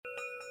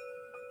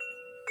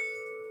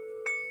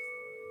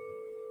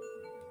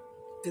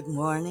Good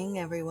morning,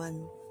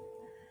 everyone.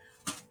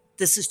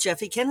 This is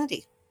Jeffy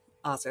Kennedy,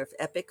 author of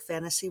Epic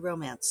Fantasy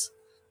Romance.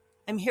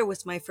 I'm here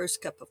with my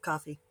first cup of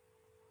coffee.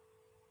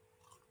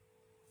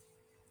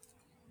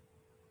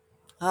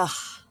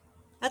 Ah,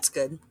 that's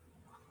good.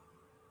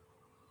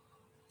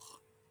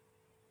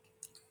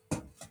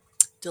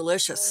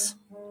 Delicious.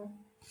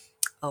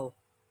 Oh,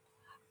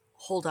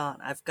 hold on.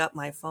 I've got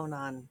my phone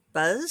on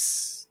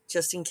buzz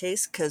just in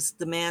case because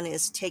the man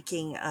is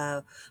taking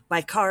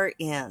my car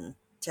in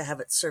to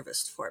have it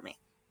serviced for me.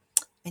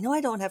 I know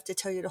I don't have to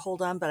tell you to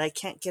hold on, but I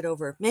can't get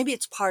over. Maybe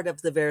it's part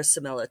of the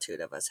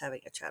verisimilitude of us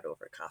having a chat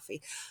over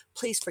coffee.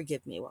 Please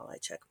forgive me while I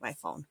check my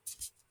phone.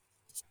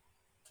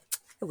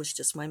 It was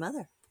just my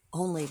mother.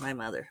 Only my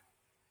mother,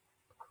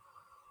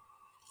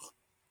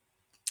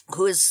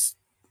 who is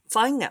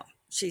fine now.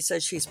 She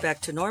says she's back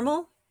to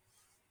normal,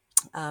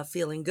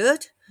 feeling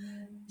good.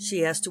 She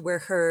has to wear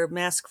her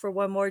mask for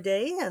one more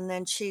day and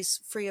then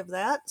she's free of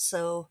that.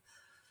 So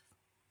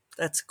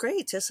that's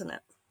great, isn't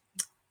it?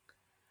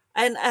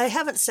 And I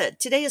haven't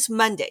said today is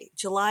Monday,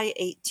 July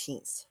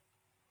 18th.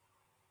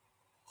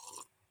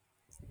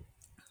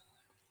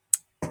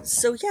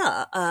 So,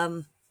 yeah,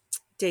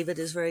 David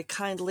is very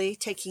kindly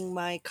taking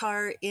my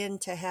car in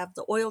to have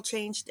the oil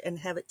changed and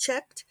have it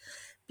checked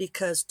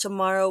because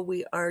tomorrow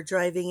we are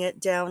driving it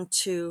down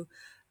to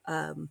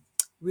um,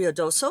 Rio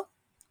Doso,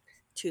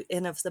 to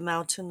Inn of the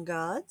Mountain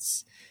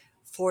Gods,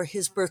 for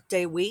his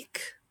birthday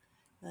week.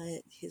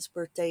 His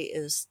birthday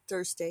is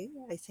Thursday,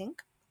 I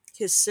think.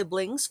 His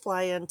siblings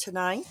fly in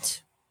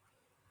tonight.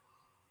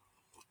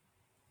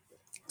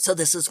 So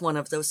this is one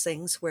of those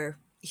things where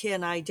he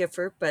and I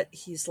differ, but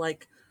he's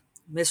like,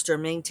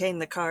 Mr. Maintain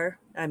the car.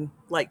 I'm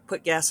like,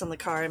 put gas in the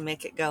car and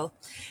make it go.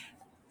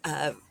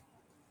 Uh,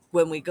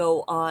 when we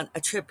go on a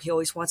trip, he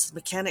always wants the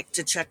mechanic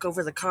to check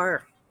over the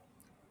car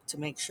to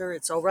make sure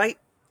it's all right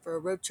for a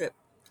road trip.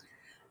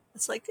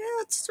 It's like, yeah,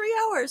 it's 3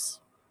 hours.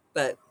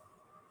 But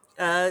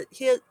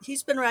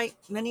he's been right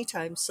many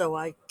times, so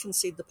I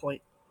concede the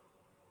point.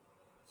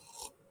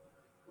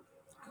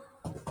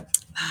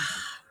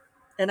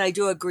 And I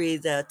do agree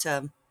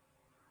that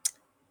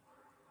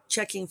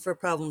checking for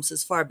problems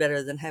is far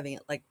better than having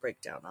it like break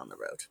down on the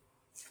road.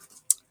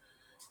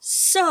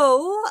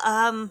 So,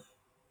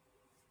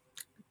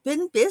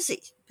 been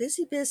busy,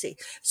 busy, busy.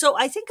 So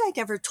I think I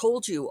never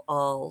told you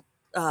all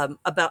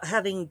about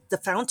having the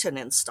fountain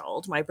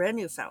installed, my brand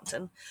new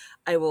fountain.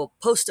 I will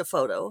post a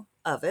photo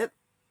of it.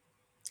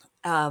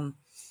 Um,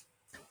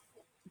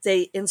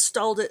 they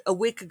installed it a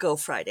week ago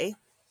Friday,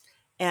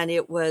 and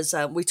it was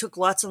we took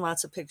lots and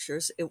lots of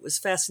pictures. It was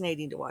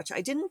fascinating to watch.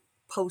 I didn't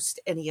post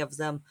any of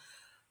them,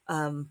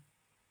 um,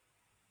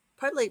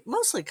 partly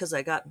mostly because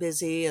I got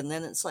busy, and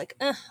then it's like,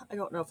 I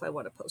don't know if I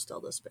want to post all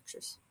those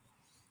pictures.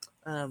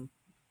 Um,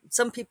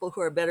 some people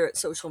who are better at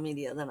social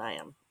media than I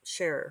am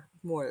share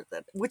more of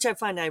that, which I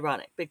find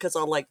ironic because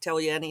I'll like tell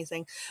you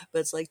anything, but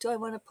it's like, do I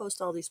want to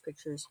post all these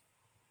pictures?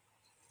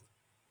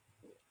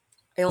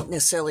 I don't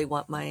necessarily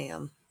want my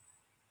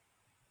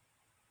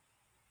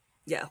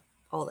yeah,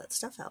 all that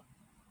stuff out.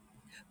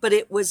 But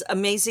it was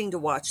amazing to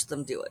watch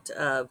them do it.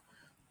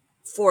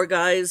 Four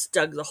guys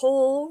dug the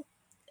hole,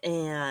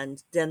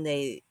 and then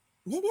they,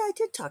 maybe I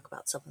did talk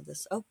about some of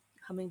this. Oh,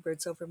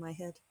 hummingbirds over my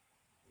head.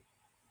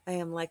 I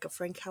am like a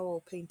Frank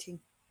Howell painting.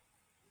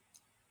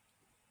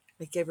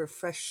 I gave her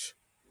fresh,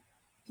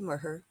 him or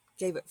her,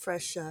 gave it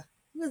fresh,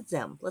 with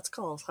them. Let's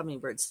call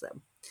hummingbirds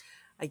them.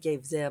 I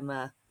gave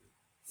them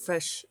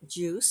fresh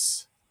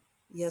juice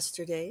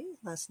yesterday,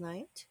 last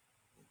night.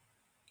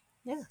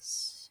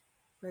 Yes,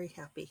 very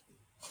happy.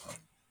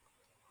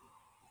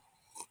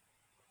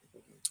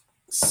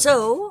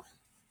 So,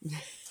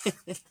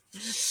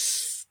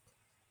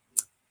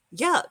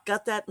 yeah,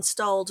 got that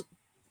installed.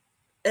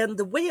 And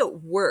the way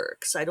it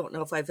works, I don't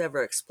know if I've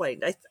ever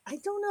explained. I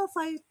don't know if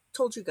I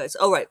told you guys.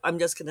 Oh, right. I'm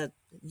just going to,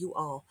 you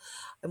all,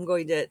 I'm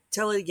going to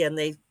tell it again.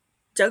 They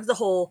dug the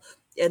hole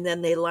and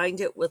then they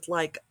lined it with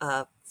like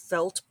a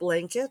felt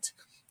blanket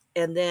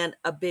and then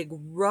a big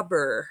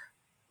rubber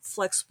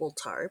flexible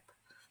tarp.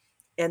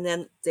 And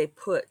then they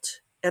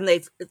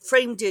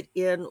framed it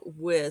in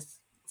with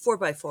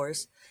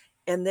 4x4s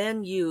and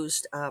then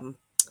used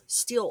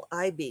steel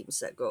I beams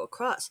that go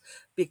across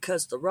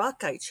because the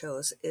rock I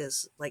chose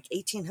is like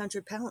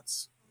 1,800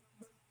 pounds.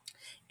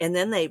 And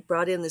then they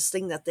brought in this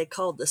thing that they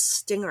called the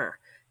stinger,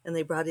 and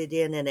they brought it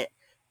in and it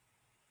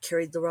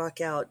carried the rock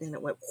out and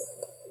it went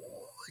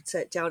it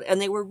set down.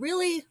 And they were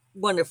really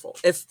wonderful.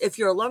 If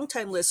you're a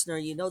longtime listener,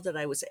 you know that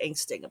I was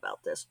angsting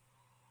about this.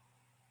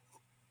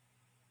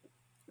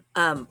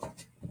 Um,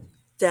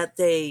 that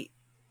they,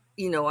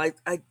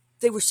 I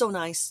they were so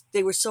nice.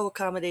 They were so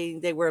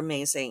accommodating. They were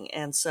amazing.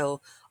 And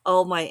so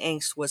all my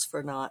angst was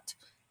for naught,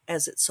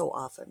 as it so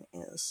often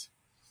is.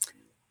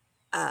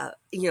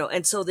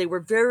 And so they were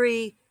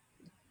very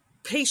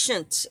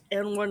patient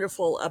and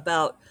wonderful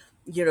about,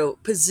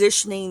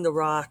 positioning the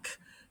rock,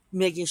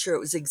 making sure it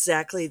was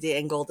exactly the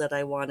angle that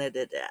I wanted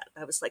it at.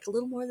 I was like a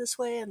little more this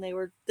way, and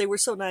they were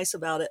so nice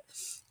about it.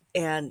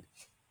 And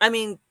I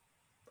mean,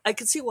 I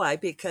can see why,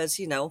 because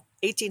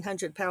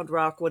 1,800-pound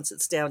rock, once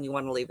it's down, you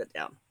want to leave it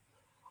down.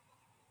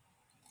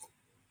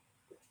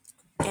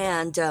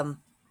 And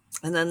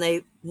then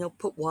they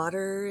put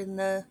water in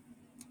the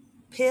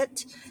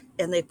pit,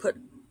 and they put,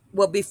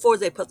 well, before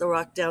they put the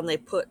rock down, they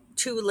put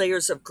two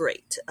layers of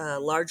grate, a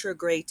larger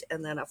grate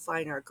and then a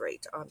finer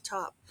grate on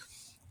top,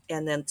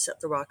 and then set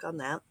the rock on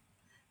that.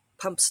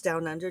 Pumps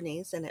down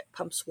underneath, and it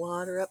pumps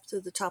water up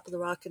through the top of the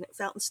rock, and it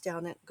fountains down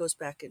and it goes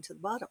back into the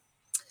bottom.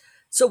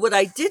 So what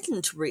I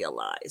didn't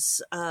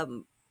realize,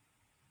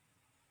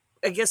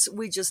 I guess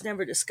we just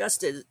never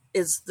discussed it,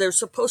 is there's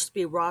supposed to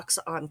be rocks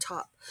on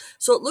top.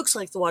 So it looks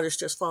like the water's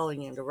just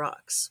falling into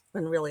rocks,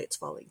 when really it's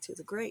falling through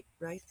the grate,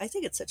 right? I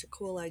think it's such a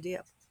cool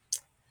idea.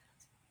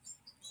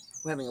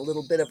 We're having a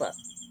little bit of a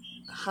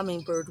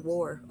hummingbird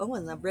war. Oh,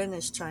 and the wren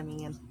is chiming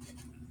in.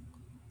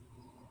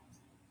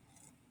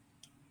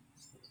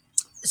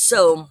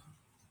 So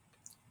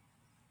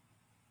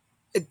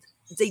it,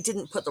 they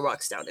didn't put the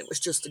rocks down. It was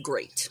just a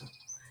grate.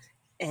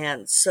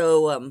 And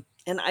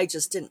I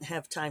just didn't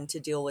have time to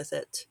deal with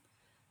it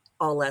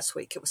all last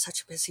week. It was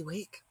such a busy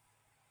week.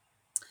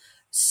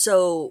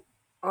 So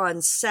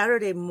on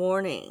Saturday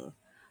morning,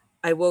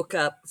 I woke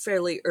up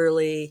fairly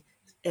early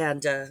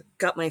and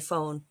got my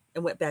phone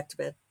and went back to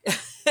bed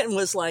and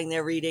was lying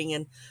there reading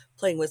and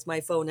playing with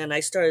my phone. And I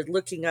started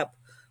looking up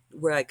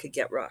where I could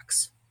get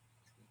rocks.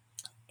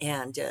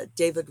 And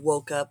David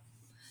woke up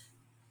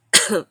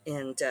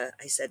and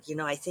I said,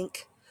 I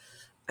think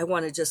I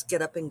want to just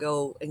get up and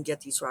go and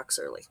get these rocks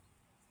early.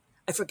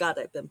 I forgot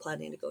I've been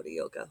planning to go to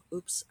yoga.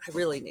 Oops, I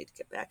really need to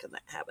get back in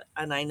that habit.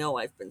 And I know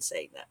I've been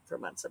saying that for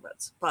months and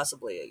months,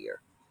 possibly a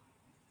year.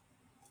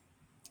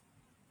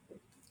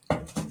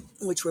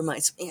 Which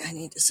reminds me, I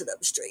need to sit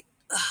up straight.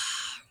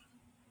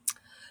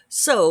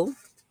 So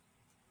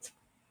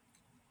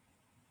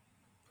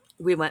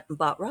we went and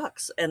bought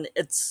rocks, and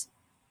it's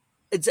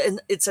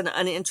an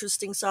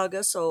uninteresting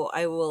saga, so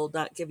I will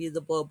not give you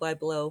the blow by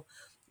blow.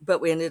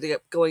 But we ended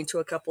up going to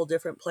a couple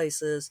different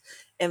places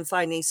and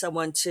finding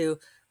someone to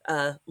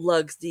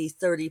lug the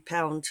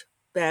 30-pound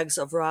bags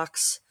of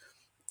rocks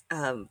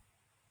to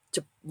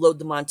load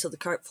them onto the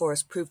cart for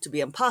us proved to be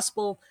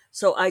impossible.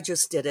 So I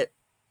just did it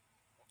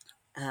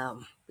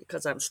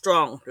because I'm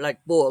strong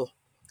like bull.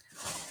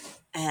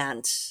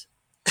 And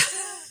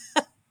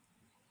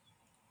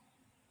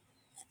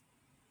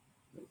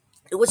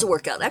it was a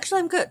workout. Actually,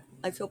 I'm good.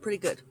 I feel pretty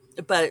good.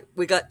 But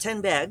we got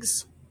 10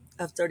 bags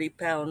of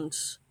 30-pound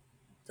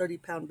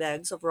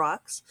bags of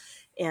rocks.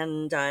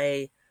 And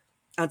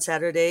on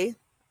Saturday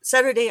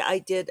I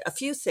did a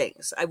few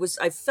things.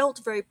 I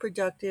felt very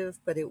productive,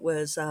 but it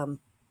was I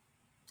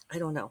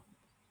don't know.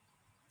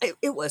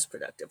 It was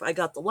productive. I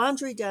got the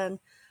laundry done.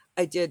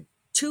 I did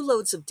 2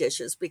 loads of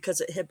dishes because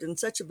it had been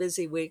such a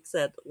busy week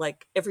that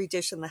like every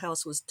dish in the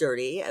house was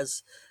dirty,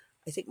 as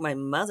I think my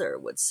mother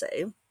would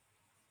say.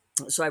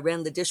 So I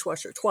ran the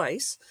dishwasher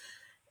twice,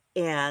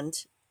 and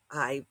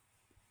I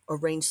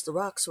arranged the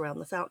rocks around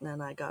the fountain,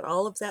 and I got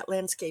all of that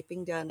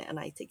landscaping done, and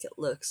I think it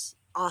looks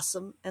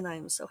awesome, and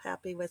I'm so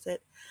happy with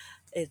it.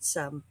 It's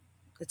a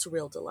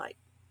real delight.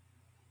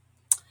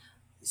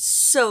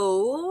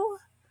 So,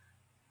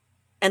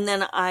 and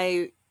then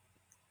I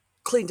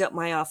cleaned up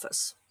my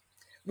office,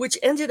 which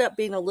ended up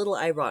being a little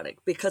ironic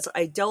because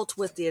I dealt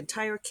with the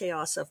entire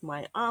chaos of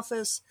my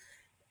office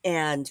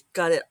and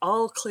got it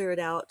all cleared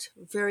out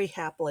very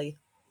happily.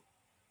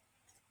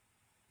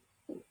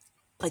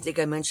 I think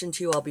I mentioned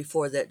to you all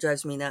before that it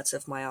drives me nuts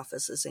if my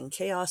office is in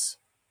chaos.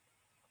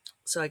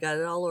 So I got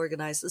it all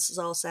organized. This is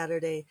all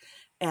Saturday.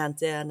 And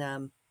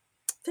then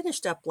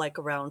finished up like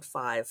around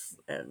 5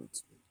 and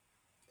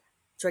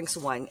drank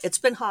some wine. It's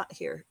been hot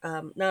here.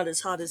 Not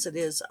as hot as it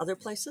is other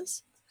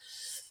places,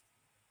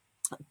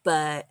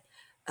 but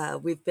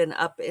we've been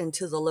up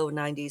into the low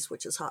 90s,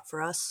 which is hot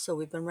for us. So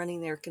we've been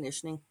running the air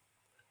conditioning.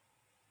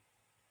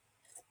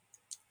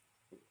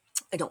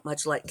 I don't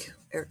much like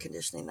air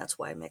conditioning. That's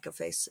why I make a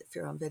face if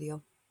you're on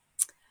video.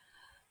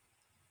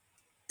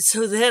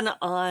 So then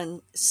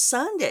on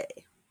Sunday,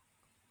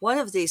 one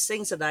of these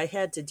things that I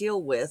had to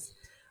deal with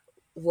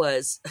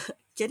was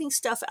getting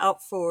stuff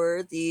out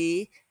for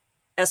the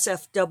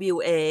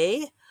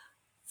SFWA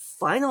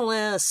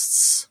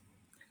finalists.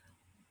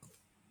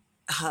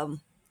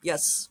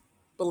 Yes,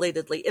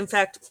 belatedly. In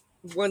fact,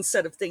 one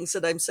set of things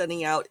that I'm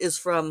sending out is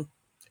from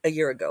a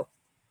year ago.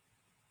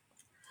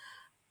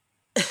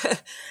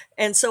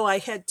 And so I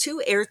had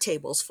 2 air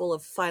tables full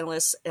of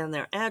finalists and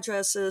their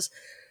addresses,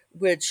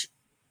 which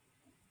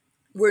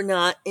were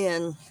not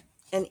in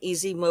an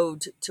easy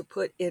mode to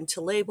put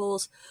into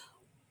labels.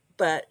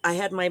 But I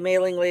had my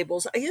mailing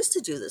labels. I used to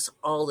do this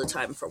all the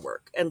time for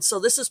work. And so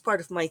this is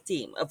part of my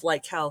theme of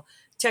like how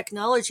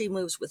technology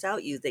moves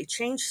without you. They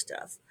change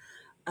stuff.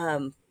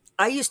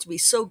 I used to be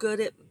so good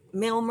at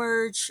mail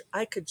merge.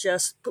 I could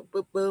just boom,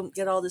 boom, boom,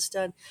 get all this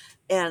done.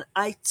 And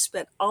I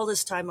spent all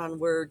this time on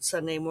Word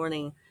Sunday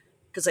morning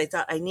because I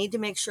thought I need to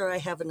make sure I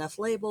have enough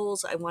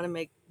labels. I want to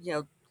make,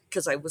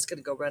 because I was going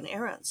to go run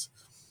errands.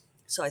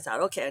 So I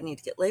thought, okay, I need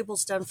to get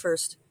labels done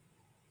first.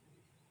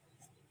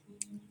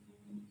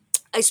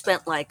 I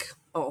spent like,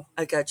 oh,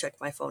 I gotta check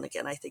my phone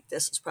again. I think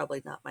this is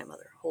probably not my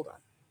mother. Hold on.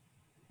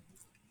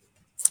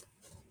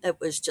 It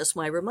was just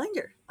my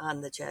reminder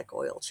on the Jack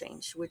oil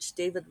change, which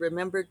David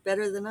remembered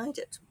better than I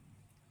did.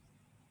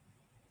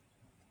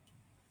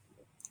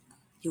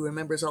 He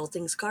remembers all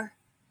things car.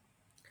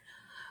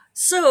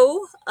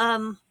 So,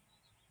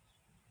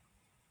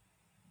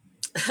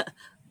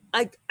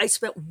 I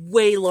spent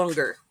way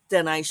longer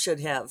than I should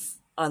have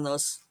on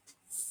those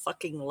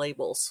fucking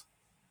labels.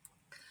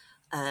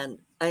 And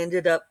I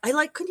ended up, I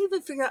like couldn't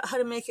even figure out how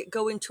to make it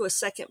go into a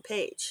second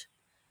page.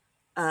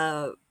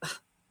 Uh,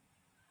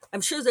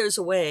 I'm sure there's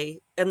a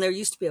way, and there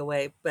used to be a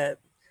way, but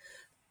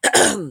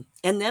and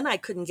then I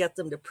couldn't get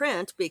them to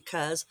print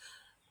because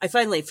I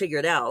finally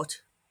figured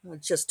out.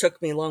 It just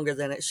took me longer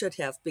than it should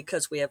have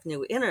because we have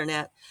new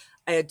internet.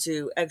 I had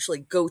to actually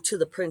go to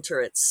the printer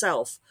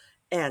itself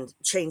and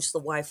change the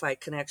Wi-Fi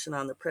connection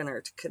on the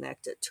printer to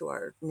connect it to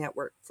our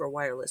network for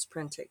wireless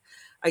printing.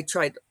 I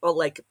tried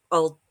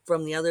all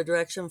from the other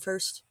direction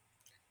first.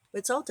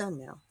 It's all done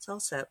now. It's all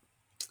set.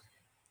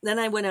 Then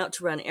I went out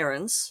to run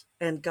errands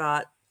and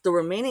got the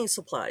remaining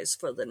supplies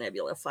for the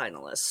Nebula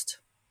finalist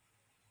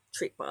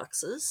treat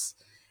boxes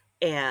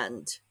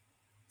and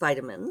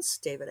vitamins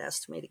David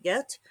asked me to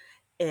get.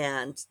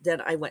 And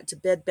then I went to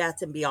Bed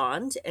Bath and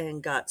Beyond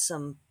and got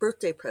some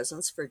birthday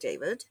presents for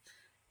David.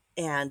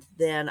 And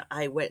then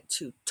I went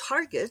to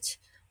Target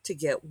to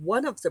get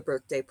one of the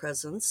birthday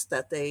presents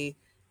that they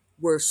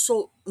were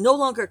no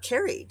longer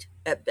carried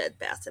at Bed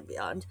Bath and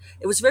Beyond.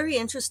 It was very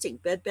interesting.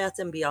 Bed Bath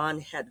and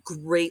Beyond had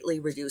greatly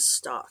reduced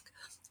stock.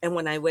 And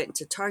when I went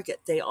to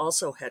Target, they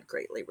also had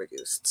greatly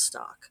reduced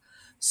stock.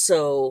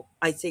 So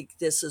I think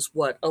this is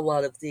what a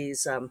lot of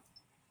these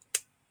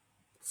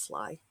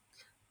fly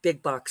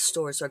big box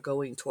stores are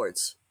going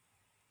towards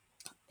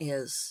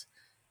is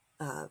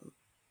um,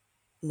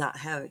 not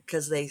having,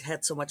 because they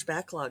had so much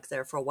backlog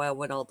there for a while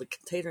when all the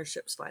container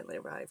ships finally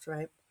arrived,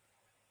 right?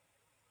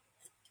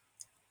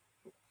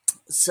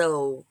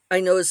 So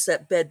I noticed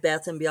that Bed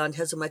Bath and Beyond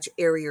has a much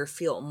airier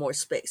feel, more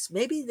space.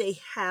 Maybe they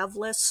have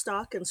less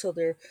stock and so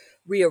they're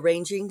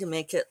rearranging to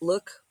make it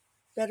look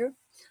better.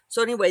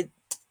 So anyway,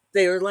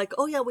 they were like,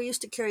 oh yeah, we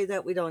used to carry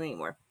that, we don't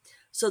anymore.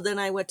 So then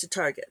I went to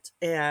Target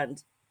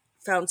and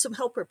found some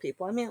helper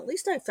people. I mean, at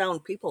least I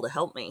found people to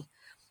help me.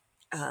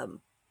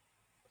 Um,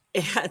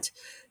 and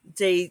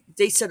they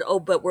said, oh,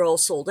 but we're all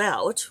sold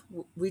out.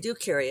 We do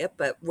carry it,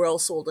 but we're all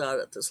sold out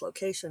at this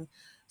location.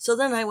 So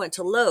then I went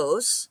to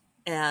Lowe's,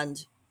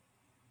 and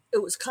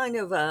it was kind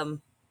of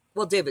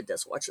well, David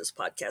does watch this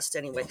podcast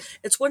anyway.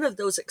 It's one of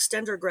those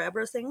extender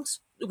grabber things,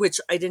 which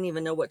I didn't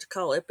even know what to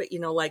call it, but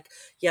like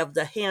you have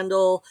the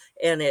handle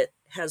and it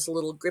has a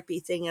little grippy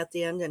thing at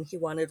the end, and he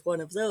wanted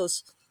one of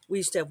those. We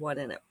used to have one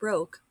and it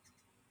broke.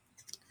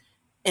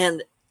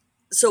 And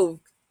so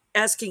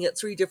asking at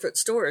three different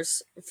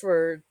stores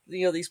for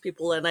these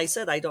people, and I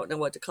said I don't know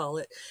what to call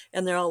it,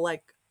 and they're all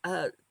like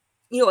and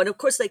of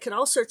course they can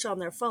all search on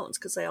their phones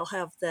because they all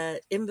have the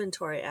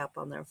inventory app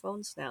on their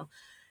phones now,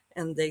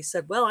 and they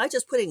said, well, I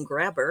just put in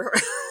grabber.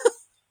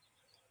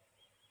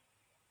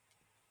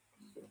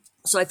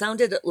 So I found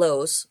it at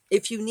Lowe's.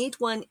 If you need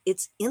one,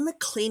 it's in the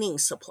cleaning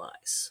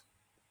supplies.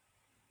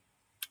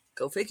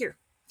 Go figure.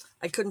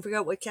 I couldn't figure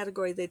out what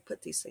category they'd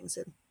put these things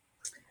in,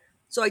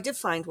 so I did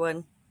find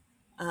one.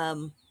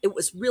 It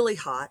was really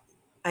hot.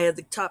 I had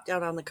the top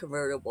down on the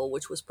convertible,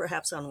 which was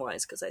perhaps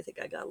unwise because I think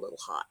I got a little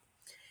hot.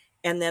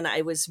 And then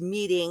I was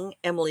meeting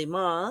Emily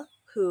Ma,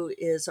 who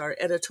is our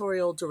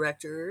editorial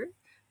director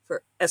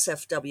for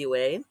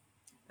SFWA.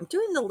 I'm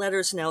doing the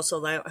letters now so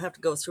that I don't have to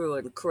go through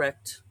and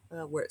correct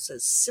where it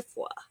says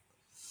SIFWA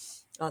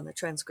on the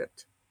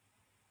transcript.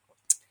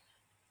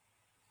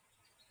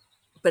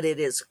 But it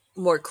is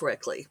more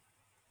correctly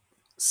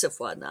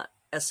SIFWA, not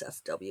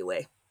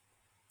SFWA.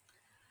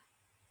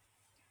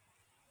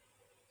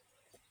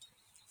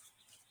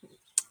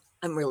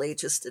 I'm really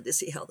interested to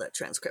see how that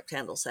transcript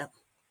handles that.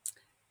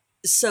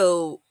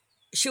 So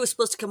she was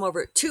supposed to come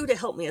over at 2 to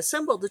help me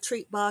assemble the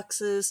treat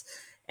boxes,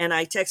 and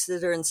I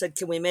texted her and said,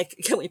 can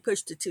we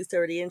push to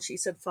 2:30? And she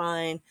said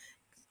fine,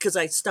 because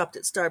I stopped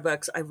at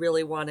Starbucks. I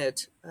really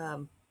wanted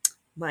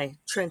my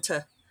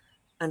Trenta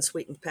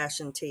unsweetened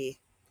passion tea.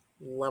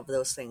 Love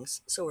those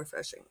things. So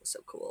refreshing, so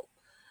cool.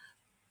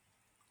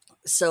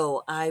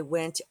 So I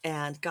went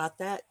and got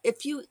that.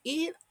 If you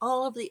eat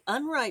all of the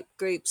unripe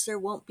grapes, there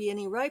won't be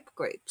any ripe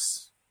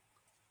grapes.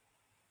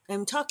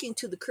 I'm talking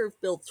to the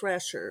curve-billed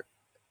thrasher,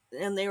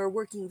 and they were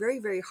working very,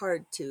 very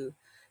hard to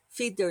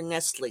feed their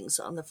nestlings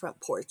on the front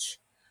porch.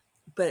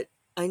 But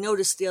I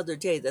noticed the other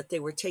day that they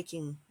were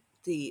taking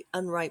the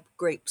unripe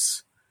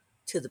grapes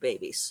to the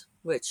babies,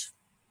 which,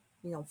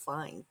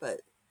 fine.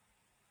 But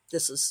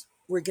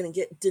we're going to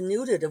get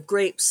denuded of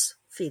grapes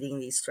feeding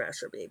these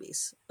thrasher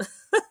babies.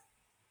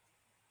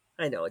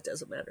 I know it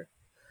doesn't matter.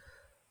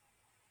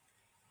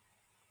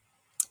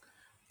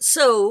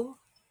 So,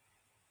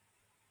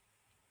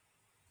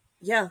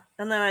 yeah.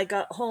 And then I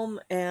got home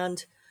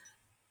and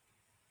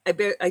I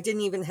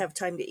didn't even have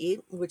time to eat,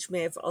 which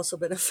may have also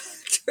been a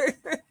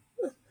factor.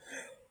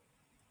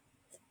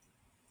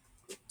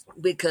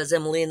 because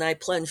Emily and I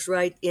plunged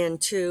right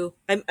into.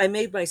 I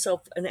made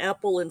myself an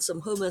apple and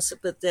some hummus,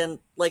 but then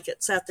like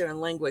it sat there and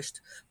languished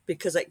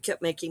because I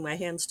kept making my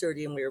hands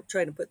dirty, and we were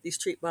trying to put these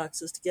treat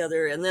boxes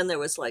together, and then there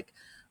was like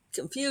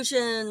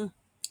confusion.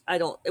 I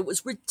don't. It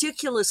was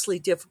ridiculously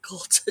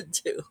difficult to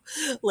do.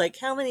 Like,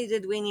 how many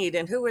did we need,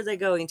 and who were they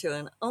going to?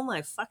 And oh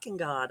my fucking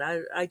god,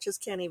 I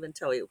just can't even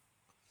tell you.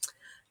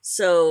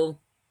 So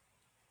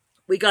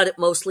we got it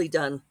mostly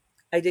done.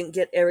 I didn't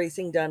get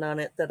everything done on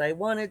it that I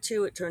wanted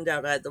to. It turned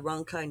out I had the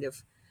wrong kind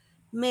of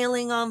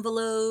mailing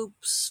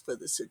envelopes for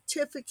the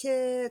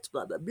certificate,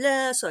 blah, blah,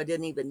 blah. So I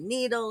didn't even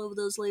need all of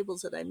those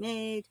labels that I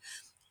made.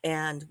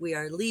 And we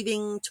are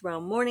leaving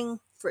tomorrow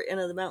morning for Inn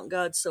of the Mountain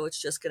Gods. So it's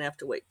just going to have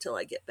to wait till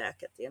I get back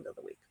at the end of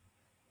the week.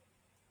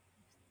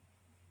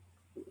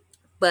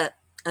 But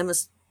I'm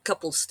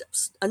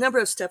a number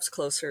of steps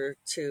closer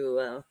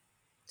to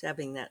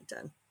having that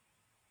done.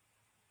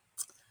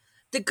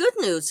 The good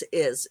news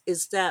is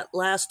that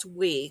last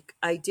week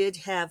I did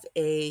have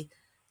a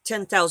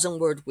 10,000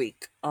 word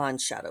week on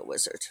Shadow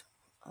Wizard.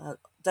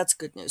 That's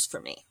good news for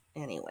me,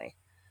 anyway.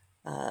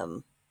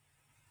 Um,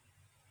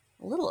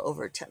 a little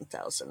over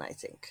 10,000, I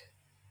think.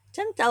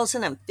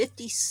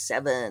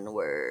 10,057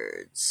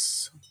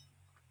 words.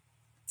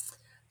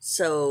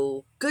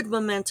 So good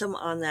momentum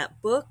on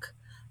that book.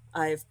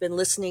 I've been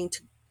listening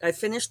to, I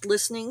finished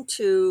listening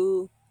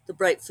to the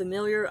Bright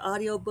Familiar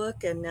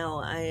audiobook, and now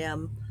I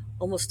am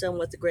almost done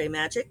with the Gray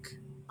Magic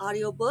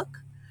audiobook.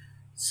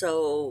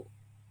 So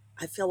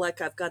I feel like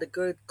I've got a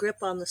good grip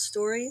on the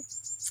story.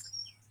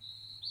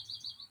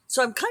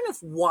 So I'm kind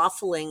of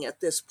waffling at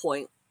this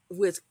point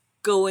with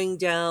going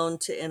down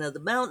to Inn of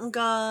the Mountain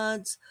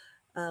Gods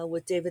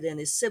with David and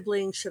his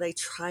siblings. Should I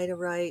try to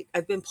write?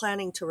 I've been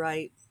planning to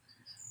write.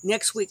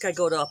 Next week I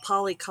go to a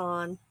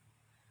Polycon.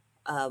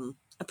 I'm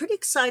pretty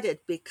excited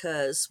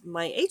because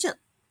my agent,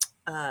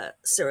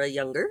 Sarah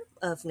Younger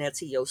of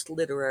Nancy Yost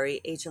Literary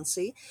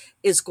Agency,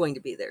 is going to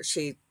be there.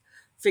 She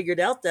figured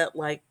out that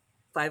like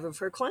 5 of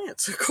her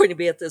clients are going to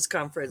be at this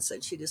conference,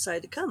 and she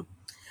decided to come.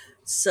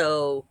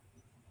 So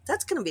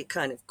that's going to be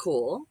kind of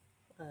cool.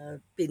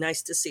 Be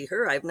nice to see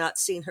her. I've not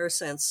seen her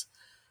since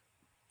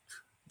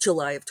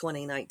July of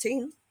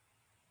 2019.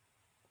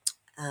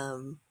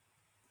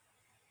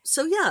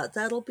 So yeah,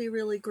 that'll be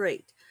really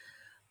great.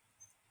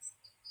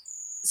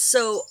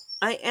 So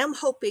I am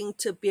hoping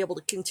to be able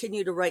to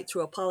continue to write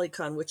through a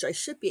Polycon, which I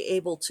should be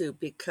able to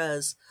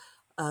because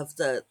of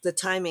the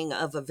timing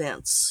of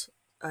events.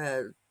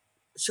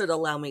 Should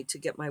allow me to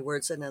get my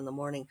words in the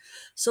morning.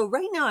 So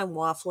right now I'm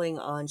waffling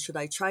on should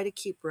I try to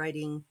keep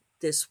writing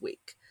this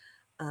week.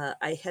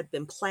 I had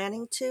been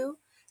planning to.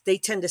 They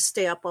tend to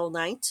stay up all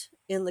night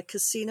in the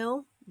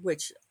casino,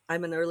 which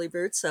I'm an early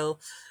bird, so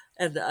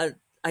and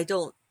I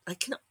don't. I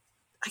can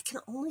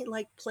only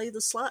like play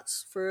the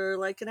slots for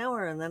like an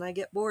hour and then I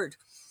get bored.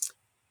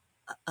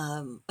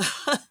 Um,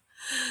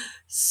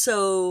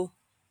 so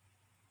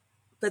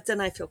but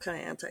then I feel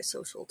kind of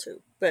antisocial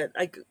too. But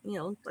I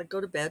go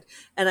to bed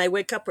and I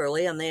wake up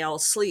early and they all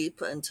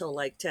sleep until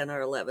like 10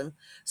 or 11.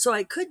 So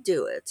I could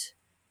do it.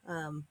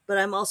 But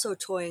I'm also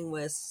toying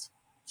with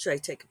should I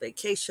take a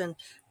vacation?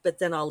 But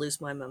then I'll lose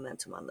my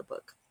momentum on the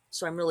book.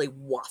 So I'm really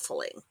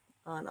waffling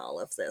on all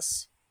of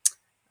this.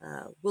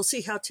 We'll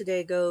see how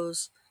today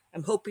goes.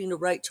 I'm hoping to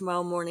write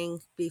tomorrow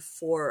morning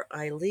before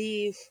I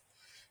leave.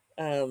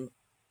 Um,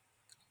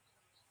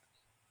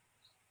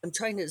 I'm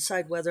trying to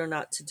decide whether or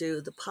not to do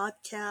the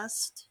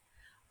podcast.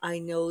 I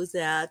know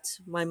that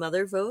my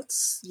mother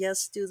votes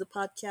yes, do the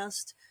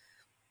podcast.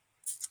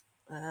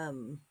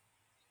 Um,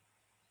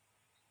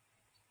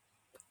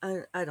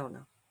 I don't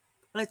know.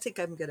 I think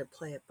I'm going to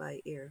play it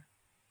by ear.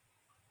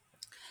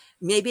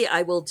 Maybe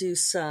I will do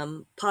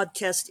some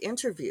podcast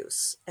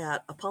interviews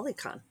at a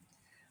Polycon.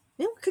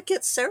 Maybe we could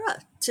get Sarah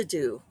to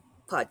do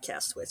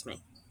podcast with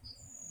me.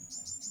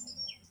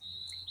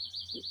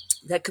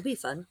 That could be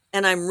fun.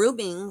 And I'm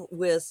rooming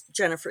with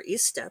Jennifer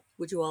Eastep.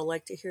 Would you all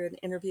like to hear an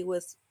interview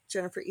with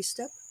Jennifer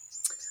Eastep?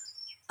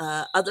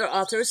 Other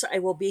authors I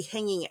will be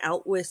hanging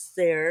out with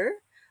there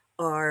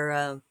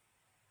are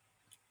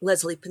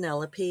Leslie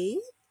Penelope,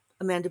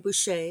 Amanda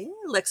Boucher,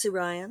 Lexi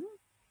Ryan,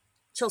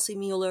 Chelsea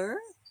Mueller.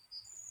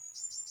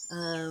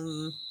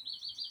 I'm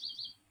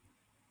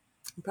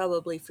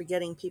probably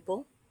forgetting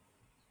people.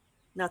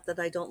 Not that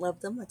I don't love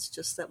them. It's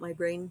just that my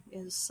brain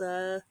is,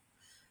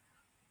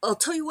 I'll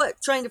tell you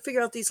what, trying to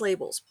figure out these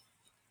labels.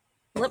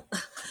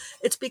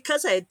 It's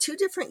because I had 2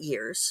 different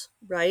years,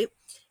 right?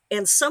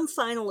 And some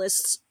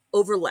finalists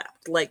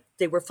overlapped, like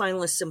they were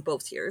finalists in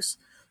both years.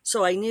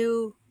 So I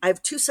knew I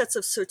have 2 sets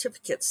of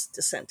certificates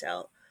to send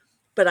out,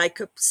 but I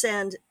could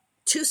send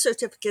 2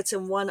 certificates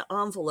in one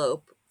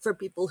envelope for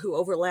people who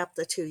overlapped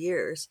the 2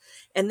 years.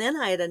 And then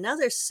I had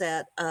another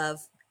set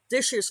of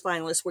this year's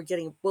finalists were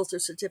getting both their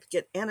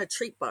certificate and a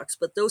treat box,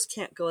 but those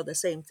can't go in the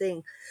same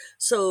thing.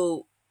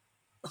 So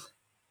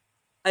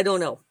I don't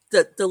know.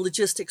 The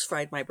logistics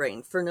fried my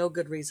brain for no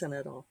good reason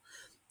at all.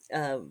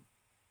 Um,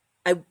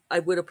 I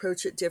would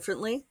approach it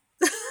differently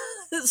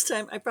this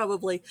time. I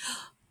probably,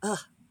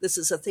 this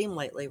is a theme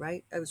lately,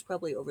 right? I was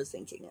probably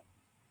overthinking it.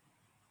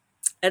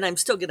 And I'm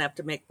still going to have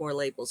to make more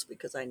labels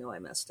because I know I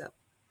messed up.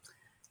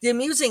 The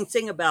amusing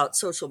thing about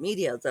social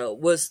media, though,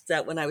 was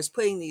that when I was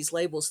putting these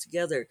labels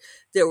together,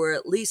 there were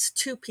at least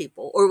two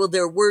people, or well,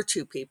 there were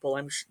two people.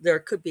 I'm sure there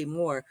could be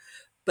more,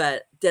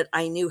 but that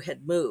I knew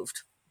had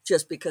moved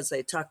just because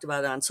they talked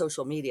about it on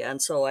social media,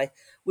 and so I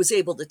was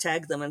able to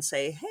tag them and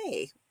say,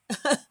 "Hey,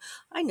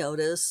 I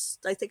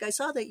noticed. I think I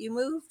saw that you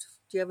moved.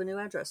 Do you have a new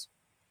address?"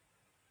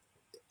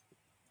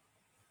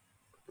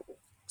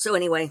 So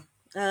anyway,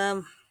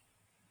 um,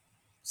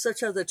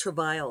 such are the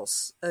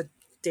travails of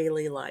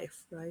daily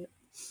life, right?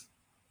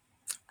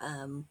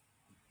 Um,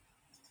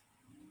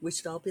 we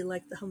should all be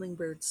like the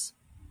hummingbirds,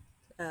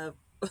 uh,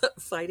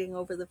 fighting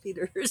over the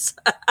feeders.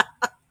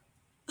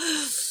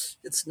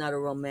 It's not a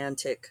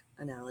romantic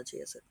analogy,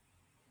 is it?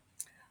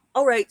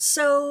 All right,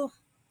 so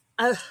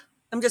uh,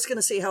 I'm just going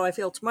to see how I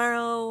feel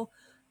tomorrow,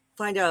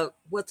 find out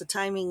what the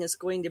timing is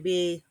going to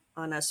be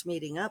on us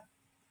meeting up.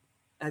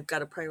 I've got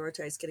to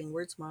prioritize getting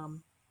words,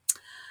 Mom.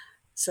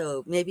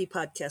 So maybe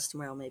podcast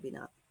tomorrow, maybe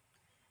not.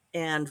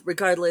 And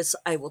regardless,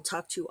 I will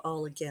talk to you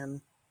all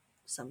again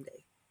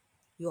someday.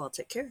 You all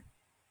take care.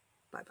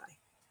 Bye bye.